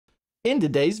In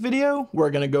today's video, we're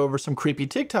going to go over some creepy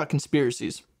TikTok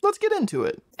conspiracies. Let's get into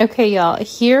it. Okay, y'all,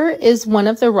 here is one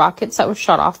of the rockets that was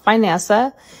shot off by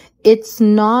NASA. It's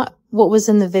not what was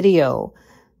in the video.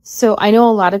 So I know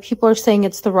a lot of people are saying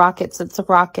it's the rockets,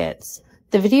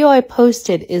 The video I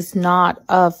posted is not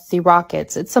of the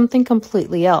rockets. It's something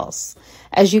completely else.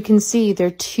 As you can see, they're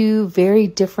two very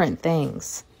different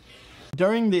things.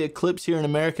 During the eclipse here in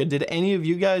America, did any of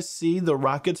you guys see the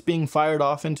rockets being fired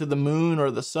off into the moon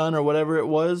or the sun or whatever it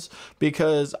was?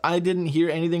 Because I didn't hear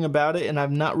anything about it, and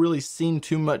I've not really seen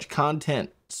too much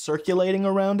content circulating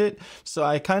around it. So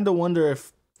I kind of wonder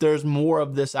if there's more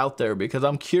of this out there, because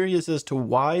I'm curious as to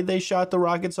why they shot the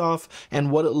rockets off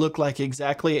and what it looked like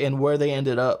exactly and where they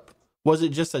ended up. Was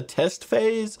it just a test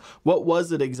phase? What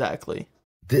was it exactly?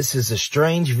 This is a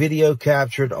strange video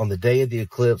captured on the day of the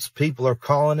eclipse. People are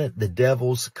calling it the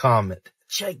Devil's Comet.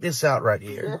 Check this out right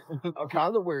here. All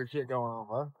kinds of weird shit going on,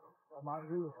 huh? I'm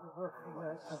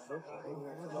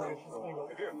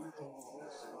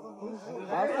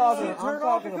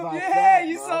talking about yeah,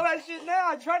 you saw that shit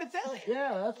now. I tried to tell you.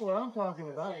 Yeah, that's what I'm talking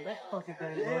about. That fucking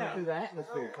thing going through the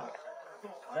atmosphere.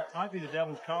 That might be the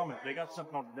Devil's Comet. They got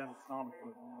something on the Devil's Comet.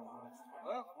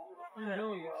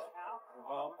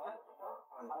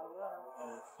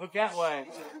 Look that way.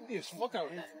 Look out.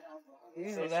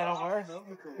 See that over there?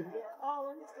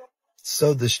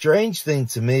 So the strange thing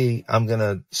to me, I'm going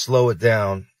to slow it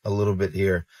down a little bit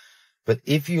here. But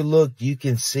if you look, you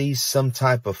can see some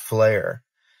type of flare.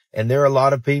 And there are a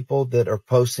lot of people that are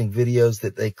posting videos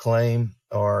that they claim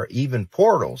are even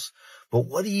portals. But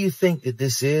what do you think that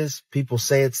this is? People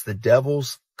say it's the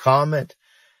Devil's Comet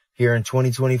here in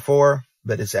 2024,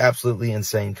 but it's absolutely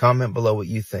insane. Comment below what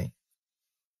you think.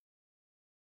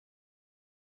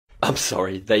 I'm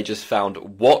sorry, they just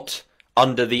found what?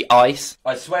 Under the ice?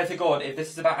 I swear to God, if this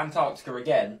is about Antarctica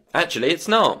again... Actually, it's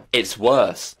not. It's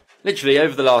worse. Literally,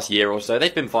 over the last year or so,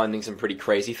 they've been finding some pretty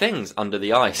crazy things under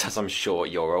the ice, as I'm sure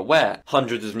you're aware.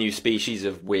 Hundreds of new species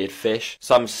of weird fish,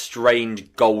 some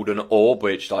strange golden orb,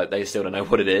 which, they still don't know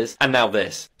what it is, and now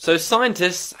this. So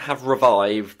scientists have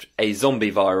revived a zombie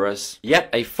virus,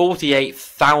 yep, a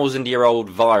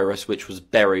 48,000-year-old virus which was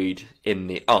buried in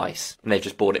the ice, and they've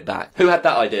just brought it back. Who had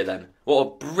that idea then? What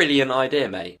a brilliant idea,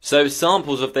 mate. So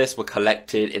samples of this were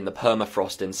collected in the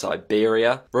permafrost in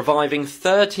Siberia, reviving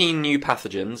 13 new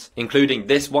pathogens, including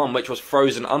this one which was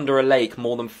frozen under a lake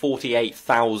more than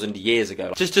 48,000 years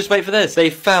ago. Just wait for this. They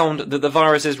found that the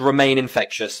viruses remain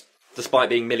infectious, despite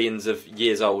being millions of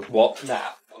years old. What? Nah.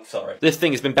 I'm sorry. This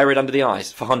thing has been buried under the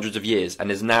ice for hundreds of years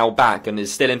and is now back and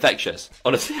is still infectious.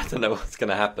 Honestly, I don't know what's going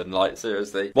to happen,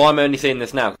 seriously. Why am I only seeing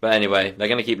this now? But anyway, they're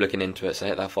going to keep looking into it, so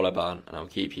hit that follow button and I'll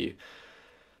keep you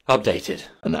updated.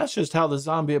 And that's just how the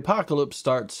zombie apocalypse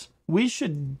starts. We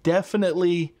should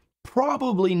definitely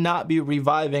probably not be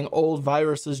reviving old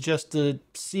viruses just to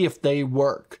see if they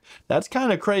work. That's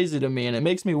kind of crazy to me, and it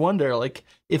makes me wonder,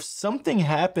 if something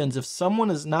happens, if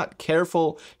someone is not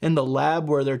careful in the lab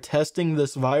where they're testing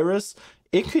this virus,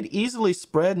 it could easily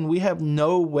spread and we have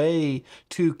no way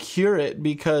to cure it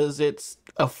because it's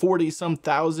a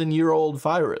 40-some-thousand-year-old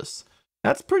virus.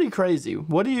 That's pretty crazy.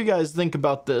 What do you guys think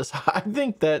about this? I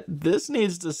think that this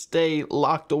needs to stay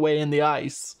locked away in the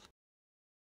ice.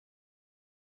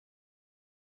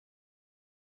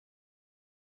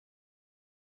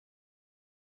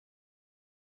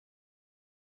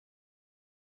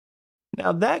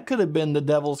 Now that could have been the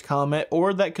Devil's Comet,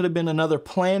 or that could have been another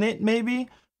planet maybe,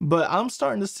 but I'm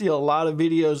starting to see a lot of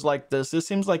videos like this. It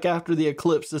seems like after the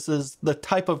eclipse, this is the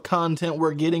type of content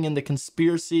we're getting in the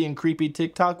conspiracy and creepy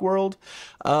TikTok world.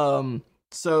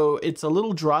 So it's a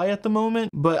little dry at the moment,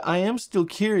 but I am still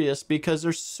curious because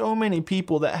there's so many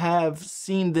people that have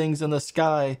seen things in the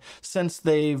sky since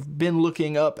they've been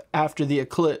looking up after the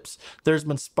eclipse. There's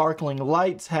been sparkling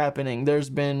lights happening. There's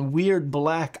been weird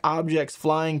black objects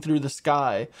flying through the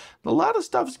sky. A lot of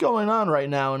stuff's going on right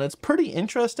now, and it's pretty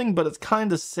interesting, but it's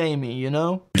kind of samey, you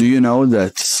know? Do you know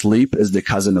that sleep is the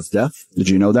cousin of death? Did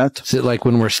you know that? Is it like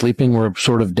when we're sleeping, we're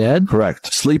sort of dead?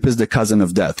 Correct. Sleep is the cousin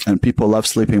of death, and people love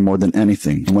sleeping more than anything.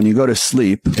 When you go to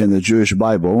sleep in the Jewish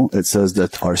Bible, it says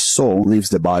that our soul leaves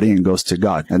the body and goes to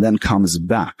God and then comes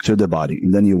back to the body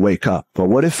and then you wake up. But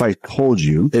what if I told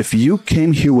you, if you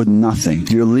came here with nothing,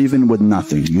 you're leaving with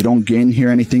nothing. You don't gain here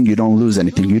anything. You don't lose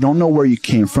anything. You don't know where you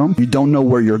came from. You don't know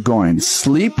where you're going.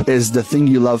 Sleep is the thing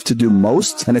you love to do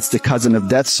most, and it's the cousin of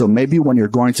death. So maybe when you're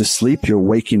going to sleep, you're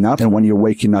waking up, and when you're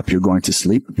waking up, you're going to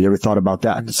sleep. Have you ever thought about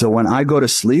that? So when I go to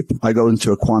sleep, I go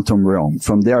into a quantum realm.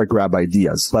 From there, I grab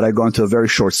ideas, but I go into a very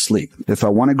short sleep. If I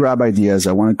want to grab ideas,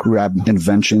 I want to grab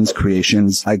inventions,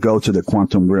 creations, I go to the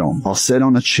quantum realm. I'll sit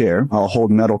on a chair. I'll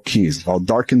hold metal keys. I'll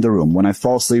darken the room. When I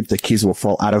fall asleep, the keys will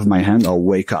fall out of my hand. I'll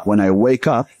wake up. When I wake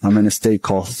up, I'm in a state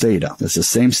called theta. It's the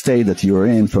same state that you are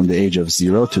in from the age of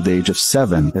 0 to the age of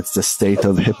 7. It's the state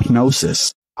of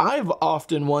hypnosis. I've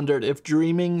often wondered if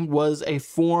dreaming was a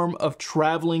form of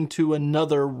traveling to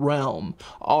another realm.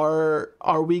 Are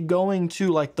we going to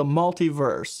like the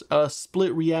multiverse, a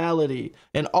split reality,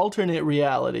 an alternate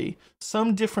reality,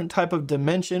 some different type of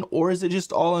dimension, or is it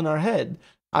just all in our head?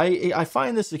 I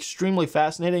find this extremely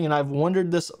fascinating, and I've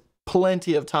wondered this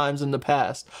plenty of times in the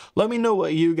past. Let me know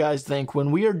what you guys think.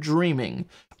 When we are dreaming,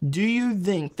 do you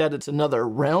think that it's another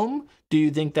realm? Do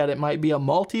you think that it might be a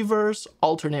multiverse,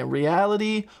 alternate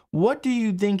reality? What do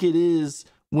you think it is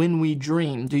when we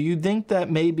dream? Do you think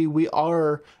that maybe we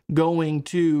are going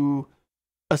to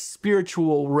a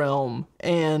spiritual realm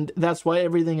and that's why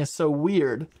everything is so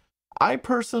weird? I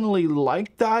personally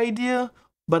like the idea,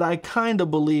 but I kind of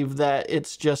believe that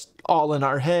it's just all in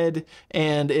our head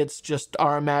and it's just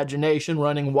our imagination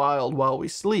running wild while we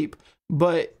sleep.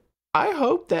 But I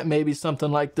hope that maybe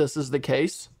something like this is the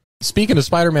case. Speaking of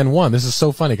Spider-Man 1, this is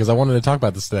so funny because I wanted to talk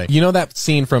about this today. You know that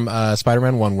scene from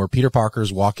Spider-Man 1 where Peter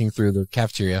Parker's walking through the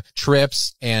cafeteria,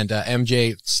 trips, and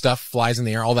MJ stuff flies in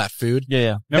the air, all that food?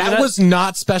 Yeah. That was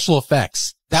not special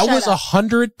effects. That was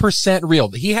 100% real.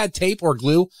 He had tape or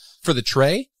glue for the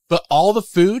tray, but all the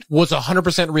food was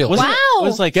 100% real. Wow. It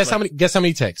was like, guess how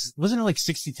many takes? Wasn't it like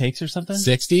 60 takes or something?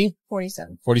 60?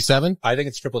 47. 47? I think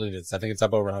it's triple digits. I think it's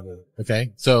up over 100.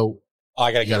 Okay. So,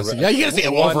 I gotta get it. Yeah, you gotta say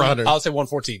over 100. I'll say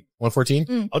 114.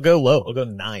 114? I'll go low. I'll go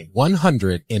 9.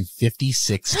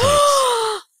 156 takes.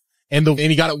 And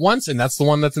he got it once, and that's the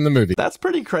one that's in the movie. That's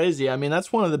pretty crazy. I mean,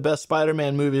 that's one of the best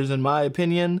Spider-Man movies in my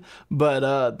opinion,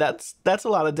 but that's a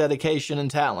lot of dedication and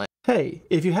talent. Hey,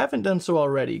 if you haven't done so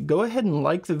already, go ahead and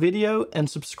like the video and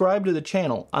subscribe to the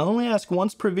channel. I only ask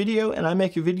once per video, and I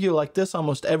make a video like this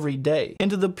almost every day. And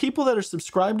to the people that are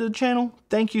subscribed to the channel,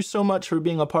 thank you so much for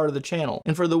being a part of the channel.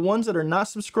 And for the ones that are not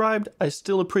subscribed, I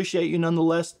still appreciate you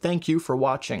nonetheless. Thank you for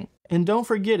watching. And don't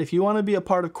forget, if you want to be a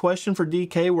part of Question for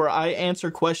DK, where I answer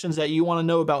questions that you want to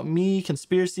know about me,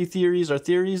 conspiracy theories, or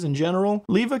theories in general,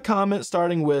 leave a comment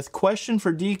starting with Question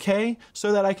for DK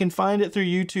so that I can find it through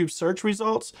YouTube search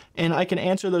results and I can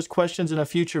answer those questions in a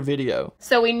future video.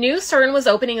 So we knew CERN was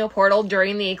opening a portal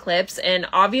during the eclipse, and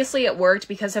obviously it worked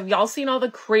because have y'all seen all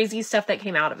the crazy stuff that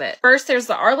came out of it? First, there's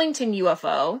the Arlington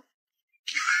UFO.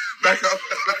 Back up.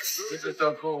 This is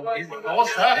so cool. What's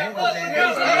that? What is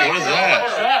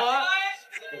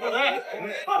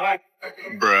that?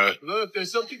 Bruh. Look,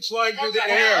 there's something flying through the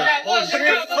air. What the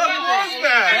fuck was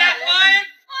that?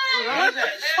 What the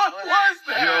fuck was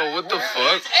that? Yo, what the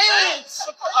fuck?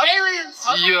 Aliens!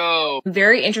 Yo.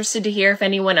 Very interested to hear if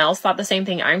anyone else thought the same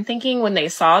thing I'm thinking when they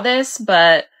saw this,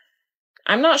 but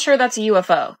I'm not sure that's a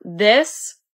UFO.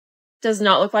 This does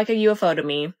not look like a UFO to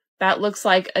me. That looks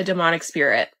like a demonic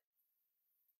spirit.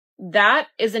 That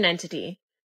is an entity.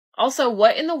 Also,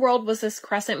 what in the world was this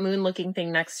crescent moon looking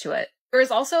thing next to it? There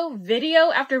is also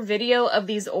video after video of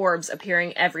these orbs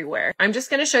appearing everywhere. I'm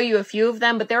just going to show you a few of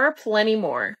them, but there are plenty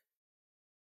more.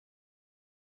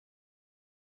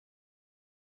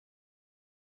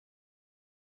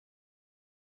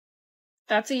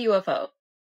 That's a UFO.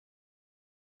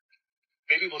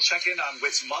 Maybe we'll check in on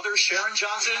Witt's mother, Sharon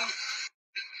Johnson.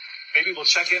 Maybe we'll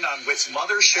check in on Witt's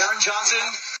mother, Sharon Johnson.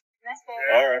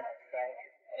 All right.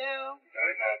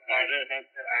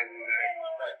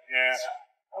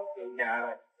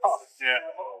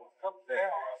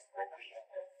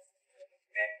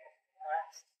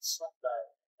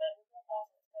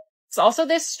 It's also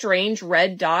this strange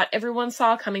red dot everyone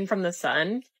saw coming from the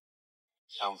sun.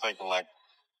 I'm thinking like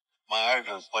my eyes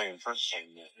are playing first thing.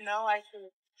 No, I see.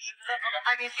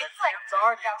 I mean, it's like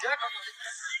dark out.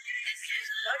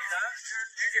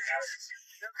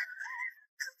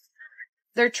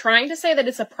 They're trying to say that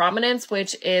it's a prominence,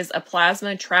 which is a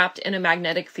plasma trapped in a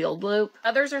magnetic field loop.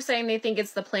 Others are saying they think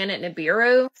it's the planet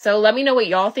Nibiru. So let me know what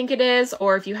y'all think it is,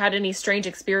 or if you had any strange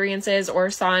experiences or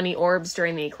saw any orbs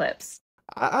during the eclipse.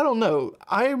 I don't know.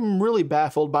 I'm really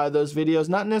baffled by those videos,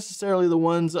 not necessarily the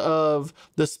ones of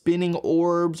the spinning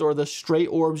orbs or the straight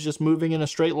orbs just moving in a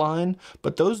straight line,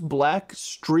 but those black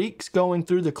streaks going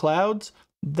through the clouds,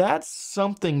 that's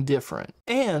something different.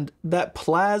 And that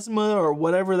plasma or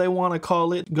whatever they want to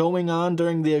call it going on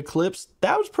during the eclipse,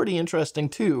 that was pretty interesting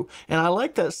too. And I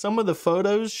like that some of the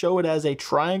photos show it as a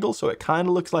triangle, so it kind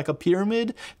of looks like a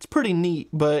pyramid. It's pretty neat,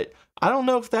 but I don't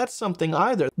know if that's something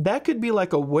either. That could be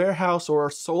like a warehouse or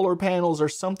solar panels or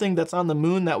something that's on the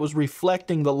moon that was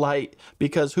reflecting the light,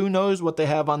 because who knows what they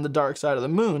have on the dark side of the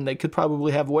moon. They could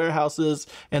probably have warehouses,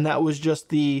 and that was just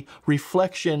the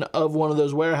reflection of one of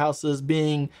those warehouses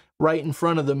being right in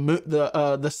front of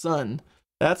the sun.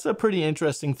 That's a pretty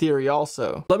interesting theory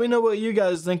also. Let me know what you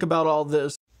guys think about all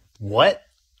this. What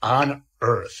on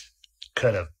earth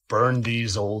could have burned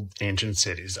these old ancient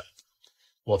cities up?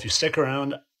 Well, if you stick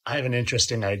around, I have an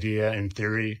interesting idea and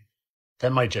theory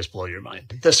that might just blow your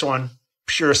mind. This one,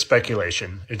 pure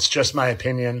speculation. It's just my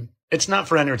opinion. It's not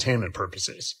for entertainment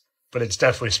purposes, but it's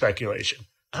definitely speculation.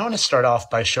 I want to start off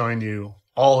by showing you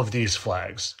all of these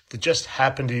flags that just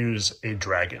happen to use a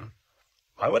dragon.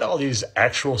 Why would all these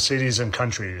actual cities and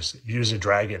countries use a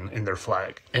dragon in their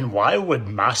flag? And why would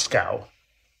Moscow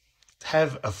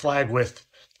have a flag with,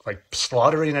 like,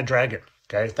 slaughtering a dragon?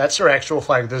 Okay, that's their actual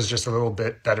flag. This is just a little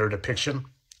bit better depiction.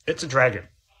 It's a dragon.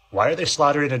 Why are they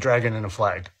slaughtering a dragon in a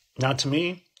flag? Now, to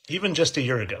me, even just a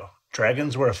year ago,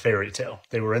 dragons were a fairy tale.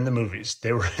 They were in the movies.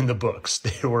 They were in the books.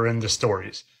 They were in the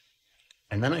stories.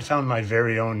 And then I found my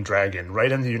very own dragon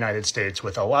right in the United States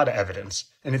with a lot of evidence.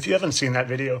 And if you haven't seen that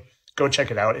video, go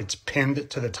check it out. It's pinned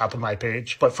to the top of my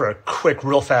page. But for a quick,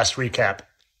 real fast recap,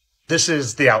 this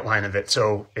is the outline of it.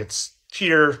 So it's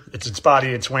here, it's its body,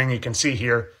 its wing, you can see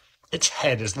here. Its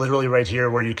head is literally right here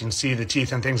where you can see the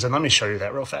teeth and things. And let me show you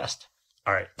that real fast.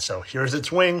 All right, so here's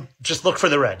its wing. Just look for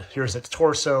the red. Here's its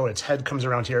torso. Its head comes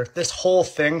around here. This whole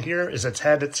thing here is its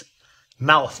head. Its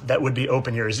mouth that would be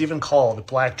open here is even called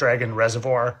Black Dragon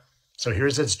Reservoir. So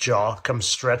here's its jaw, comes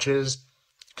stretches.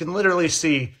 You can literally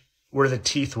see where the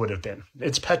teeth would have been.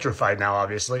 It's petrified now,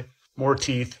 obviously. More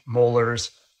teeth,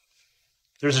 molars.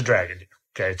 There's a dragon here.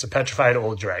 Okay, it's a petrified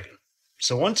old dragon.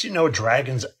 So once you know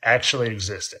dragons actually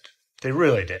existed, they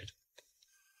really did,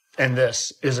 and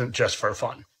this isn't just for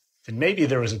fun, then maybe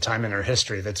there was a time in our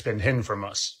history that's been hidden from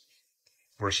us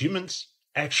where humans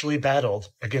actually battled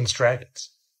against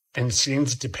dragons. And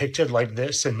scenes depicted like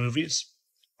this in movies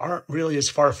aren't really as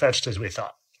far-fetched as we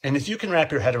thought. And if you can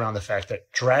wrap your head around the fact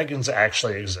that dragons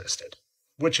actually existed,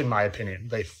 which in my opinion,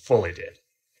 they fully did,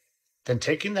 then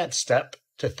taking that step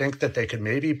to think that they could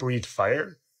maybe breathe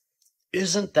fire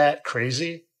isn't that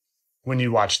crazy when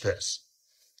you watch this.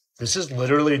 This is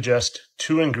literally just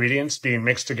two ingredients being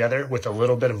mixed together with a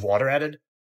little bit of water added,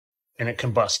 and it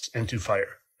combusts into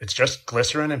fire. It's just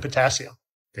glycerin and potassium.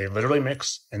 They literally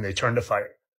mix and they turn to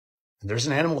fire. And there's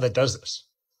an animal that does this.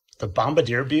 The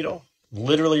bombardier beetle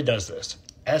literally does this.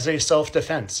 As a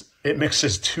self-defense, it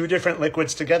mixes two different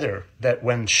liquids together that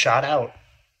when shot out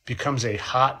becomes a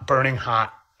hot, burning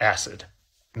hot acid.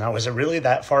 Now, is it really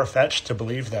that far-fetched to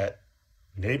believe that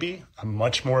maybe a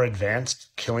much more advanced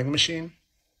killing machine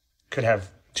could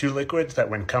have two liquids that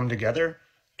when come together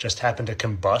just happen to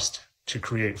combust to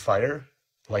create fire,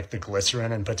 like the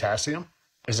glycerin and potassium?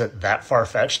 Is it that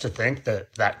far-fetched to think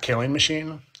that that killing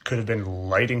machine could have been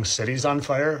lighting cities on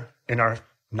fire in our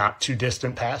not too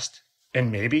distant past? And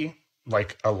maybe,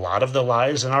 like a lot of the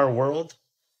lies in our world,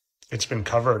 it's been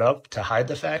covered up to hide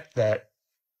the fact that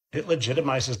it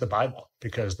legitimizes the Bible,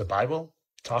 because the Bible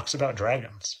talks about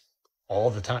dragons all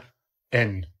the time.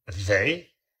 And they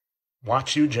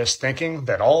want you just thinking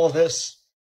that all of this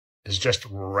is just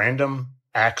random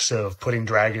acts of putting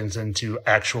dragons into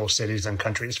actual cities and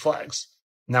countries' flags.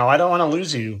 Now, I don't want to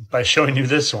lose you by showing you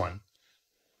this one.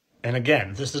 And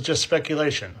again, this is just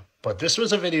speculation, but this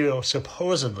was a video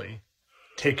supposedly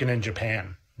taken in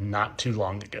Japan not too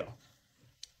long ago.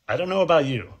 I don't know about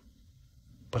you,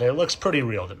 but it looks pretty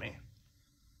real to me.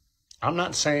 I'm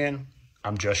not saying,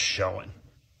 I'm just showing.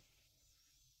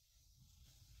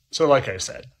 So like I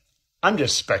said, I'm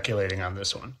just speculating on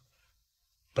this one.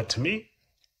 But to me,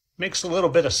 makes a little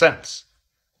bit of sense.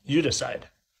 You decide.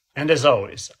 And as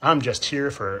always, I'm just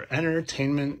here for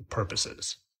entertainment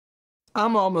purposes.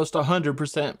 I'm almost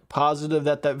 100% positive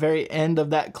that that very end of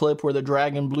that clip where the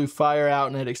dragon blew fire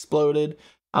out and it exploded,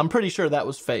 I'm pretty sure that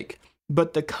was fake.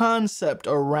 But the concept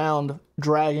around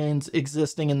dragons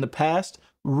existing in the past,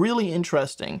 really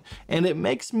interesting, and it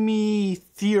makes me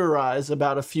theorize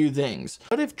about a few things.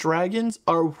 What if dragons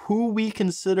are who we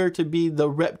consider to be the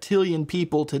reptilian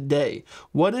people today?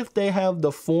 What if they have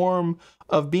the form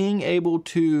of being able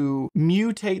to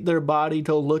mutate their body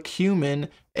to look human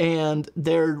and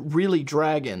they're really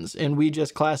dragons and we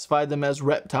just classify them as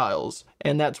reptiles,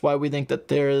 and that's why we think that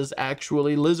there is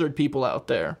actually lizard people out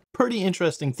there? Pretty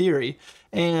interesting theory.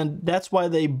 And that's why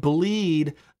they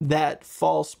bleed that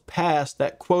false past,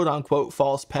 that quote unquote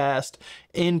false past,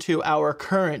 into our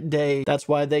current day. That's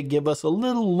why they give us a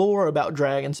little lore about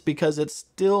dragons, because it's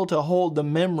still to hold the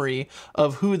memory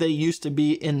of who they used to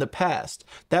be in the past.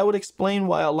 That would explain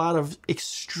why a lot of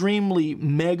extremely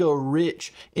mega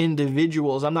rich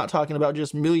individuals, I'm not talking about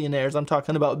just millionaires, I'm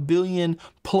talking about billion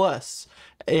plus,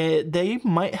 they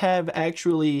might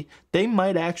actually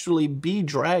be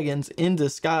dragons in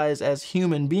disguise as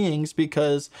human beings,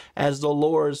 because as the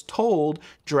lore is told,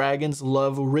 dragons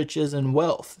love riches and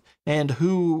wealth. And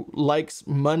who likes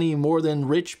money more than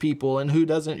rich people, and who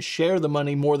doesn't share the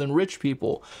money more than rich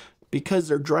people? Because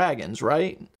they're dragons,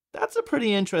 right? That's a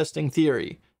pretty interesting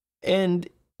theory. And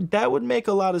that would make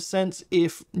a lot of sense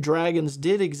if dragons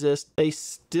did exist. They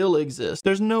still exist.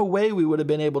 There's no way we would have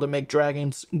been able to make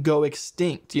dragons go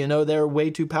extinct. You know, they're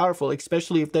way too powerful,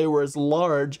 especially if they were as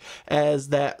large as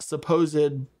that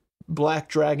supposed Black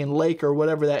Dragon Lake or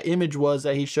whatever that image was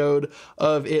that he showed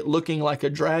of it looking like a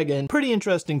dragon. Pretty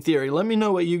interesting theory. Let me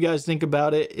know what you guys think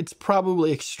about it. It's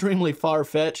probably extremely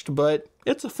far-fetched, but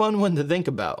it's a fun one to think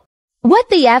about. What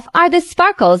the F are the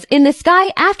sparkles in the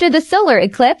sky after the solar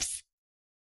eclipse?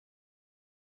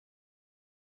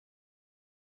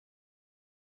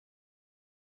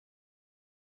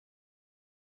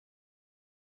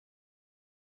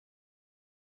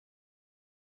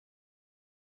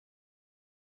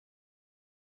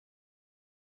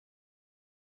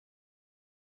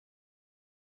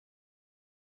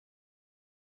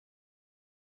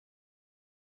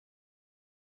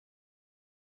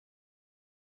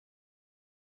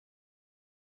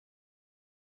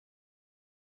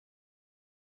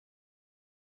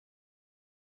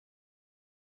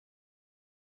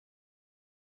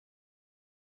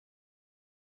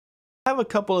 I have a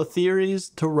couple of theories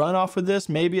to run off of this.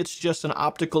 Maybe it's just an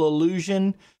optical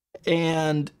illusion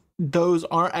and those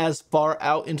aren't as far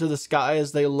out into the sky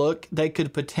as they look. They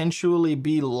could potentially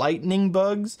be lightning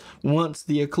bugs. Once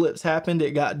the eclipse happened,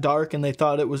 it got dark and they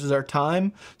thought it was their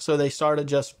time, so they started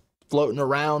just floating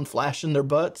around, flashing their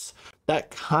butts. That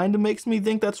kind of makes me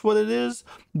think that's what it is,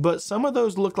 but some of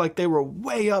those look like they were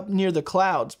way up near the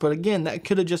clouds. But again, that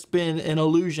could have just been an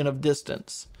illusion of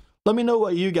distance. Let me know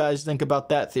what you guys think about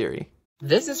that theory.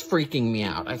 This is freaking me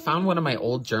out. I found one of my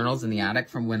old journals in the attic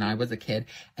from when I was a kid,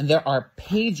 and there are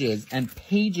pages and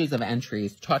pages of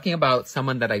entries talking about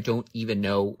someone that I don't even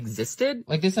know existed.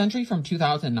 Like this entry from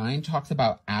 2009 talks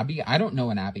about Abby. I don't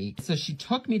know an Abby. So she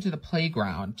took me to the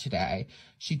playground today.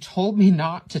 She told me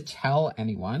not to tell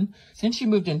anyone. Since she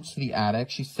moved into the attic,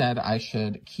 she said I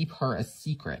should keep her a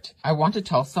secret. I want to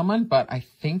tell someone, but I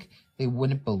think they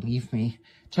wouldn't believe me.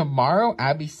 Tomorrow,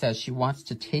 Abby says she wants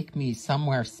to take me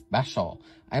somewhere special.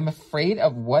 I'm afraid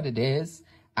of what it is.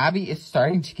 Abby is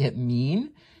starting to get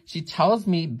mean. She tells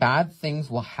me bad things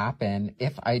will happen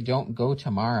if I don't go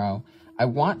tomorrow. I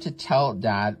want to tell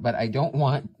Dad, but I don't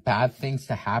want bad things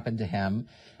to happen to him.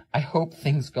 I hope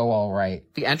things go all right.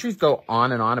 The entries go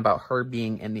on and on about her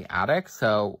being in the attic,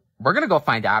 so we're gonna go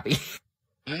find Abby.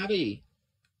 Abby,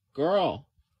 girl,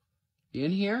 you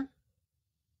in here?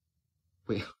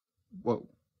 Wait, what?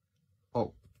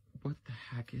 Oh, what the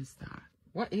heck is that?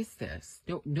 What is this?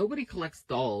 Nobody collects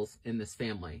dolls in this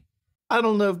family. I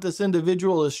don't know if this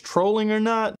individual is trolling or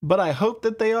not, but I hope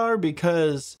that they are,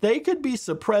 because they could be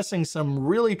suppressing some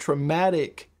really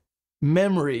traumatic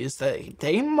memories that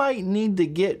they might need to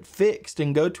get fixed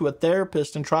and go to a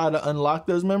therapist and try to unlock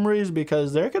those memories,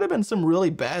 because there could have been some really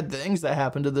bad things that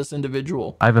happened to this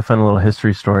individual. I have a fun little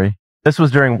history story. This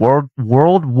was during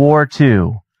World War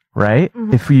II. Right?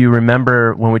 Mm-hmm. If you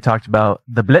remember when we talked about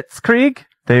the Blitzkrieg,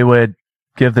 they would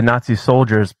give the Nazi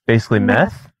soldiers basically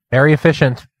meth. Very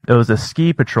efficient. It was a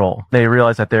ski patrol. They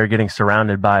realized that they were getting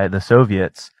surrounded by the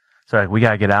Soviets. So like, we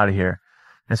got to get out of here.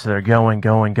 And so they're going.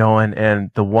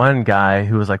 And the one guy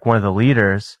who was like one of the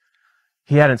leaders,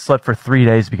 he hadn't slept for 3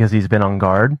 days because he's been on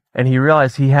guard. And he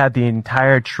realized he had the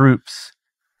entire troops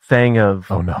thing of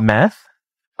meth.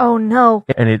 Oh no.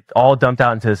 And it all dumped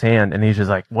out into his hand. And he's just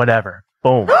like, whatever.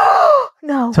 Boom.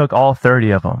 No. Took all 30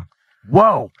 of them.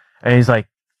 Whoa. And he's like,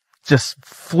 just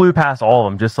flew past all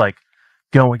of them, just like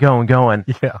going.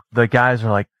 Yeah. The guys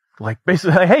are like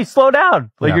basically like, hey, slow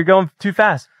down. Like you're going too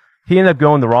fast. He ended up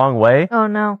going the wrong way. Oh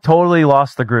no. Totally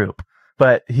lost the group.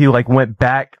 But he like went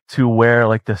back to where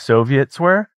like the Soviets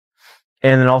were.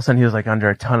 And then all of a sudden he was like under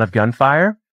a ton of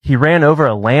gunfire. He ran over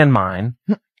a landmine,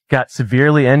 got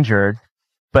severely injured,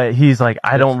 but he's like,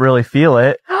 I don't really feel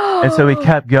it. And so he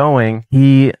kept going.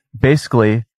 He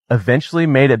basically eventually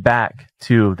made it back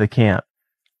to the camp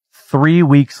 3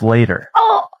 weeks later.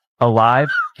 alive.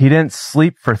 He didn't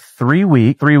sleep for 3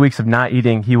 weeks. 3 weeks of not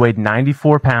eating. He weighed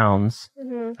 94 pounds.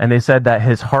 And they said that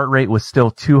his heart rate was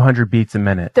still 200 beats a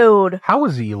minute. Dude. How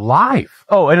was he alive?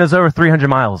 Oh, and it was over 300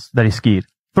 miles that he skied.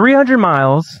 300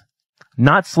 miles,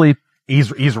 not sleep.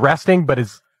 He's resting, but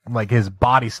his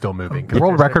body's still moving. The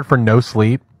world record for no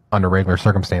sleep under regular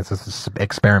circumstances is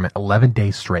experiment 11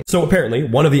 days straight. So apparently,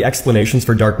 one of the explanations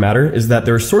for dark matter is that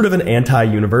there's sort of an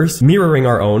anti-universe mirroring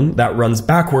our own that runs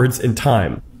backwards in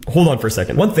time. Hold on for a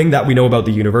second. One thing that we know about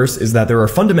the universe is that there are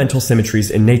fundamental symmetries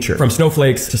in nature. From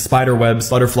snowflakes to spider webs,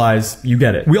 butterflies, you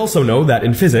get it. We also know that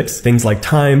in physics, things like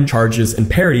time, charges, and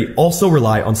parity also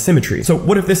rely on symmetry. So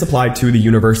what if this applied to the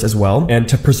universe as well? And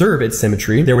to preserve its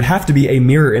symmetry, there would have to be a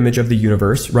mirror image of the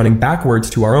universe running backwards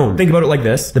to our own. Think about it like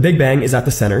this. The Big Bang is at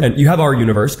the center, and you have our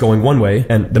universe going one way,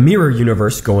 and the mirror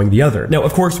universe going the other. Now,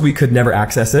 of course, we could never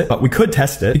access it, but we could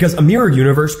test it, because a mirror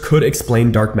universe could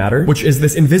explain dark matter, which is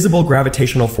this invisible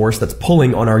gravitational force that's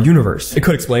pulling on our universe. It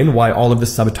could explain why all of the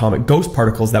subatomic ghost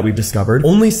particles that we've discovered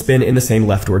only spin in the same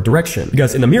leftward direction.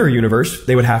 Because in the mirror universe,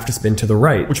 they would have to spin to the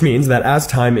right, which means that as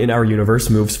time in our universe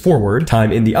moves forward,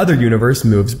 time in the other universe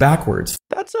moves backwards.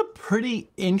 That's a pretty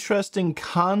interesting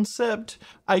concept.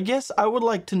 I guess I would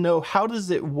like to know, how does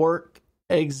it work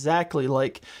exactly?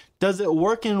 Like, does it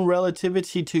work in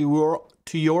relativity to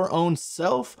your own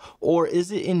self, or is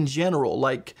it in general?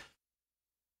 Like,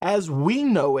 as we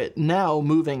know it now,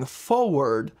 moving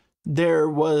forward, there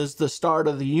was the start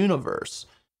of the universe.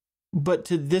 But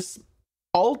to this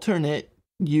alternate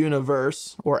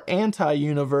universe or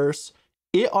anti-universe,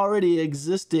 it already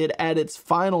existed at its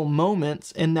final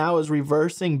moments and now is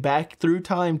reversing back through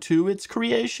time to its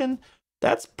creation.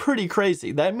 That's pretty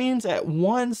crazy. That means at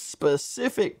one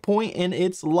specific point in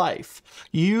its life,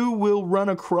 you will run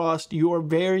across your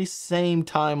very same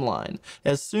timeline.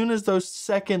 As soon as those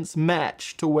seconds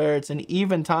match to where it's an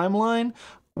even timeline,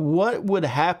 what would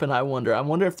happen, I wonder? I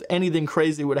wonder if anything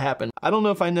crazy would happen. I don't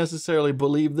know if I necessarily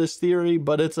believe this theory,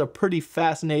 but it's a pretty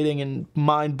fascinating and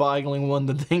mind-boggling one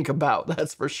to think about,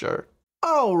 that's for sure.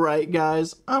 Alright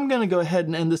guys, I'm gonna go ahead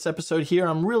and end this episode here.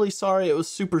 I'm really sorry it was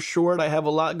super short. I have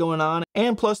a lot going on,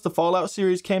 and plus the Fallout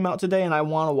series came out today and I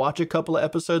want to watch a couple of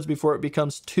episodes before it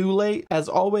becomes too late. As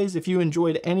always, if you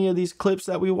enjoyed any of these clips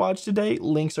that we watched today,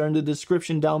 links are in the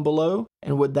description down below.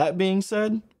 And with that being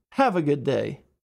said, have a good day.